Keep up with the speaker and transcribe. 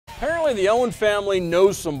Apparently the Owen family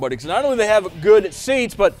knows somebody, because not only do they have good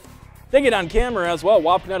seats, but they get on camera as well.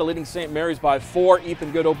 Wapakoneta leading St. Mary's by 4.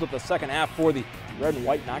 Ethan Good opens up the second half for the red and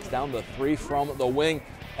white, knocks down the 3 from the wing.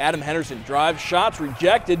 Adam Henderson drives, shots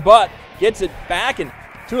rejected, but gets it back, and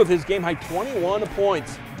 2 of his game-high 21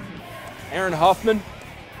 points. Aaron Huffman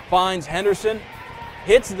finds Henderson,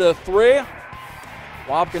 hits the 3.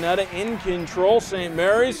 Wapakoneta in control. St.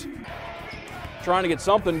 Mary's trying to get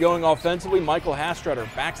something going offensively. Michael Hastrader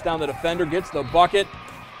backs down the defender, gets the bucket,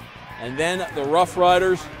 and then the Rough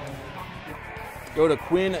Riders go to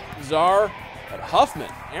Quinn Czar. But Huffman,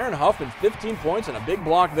 Aaron Huffman, 15 points and a big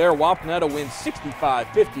block there. Wapakoneta wins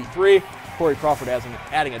 65-53. Corey Crawford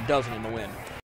adding a dozen in the win.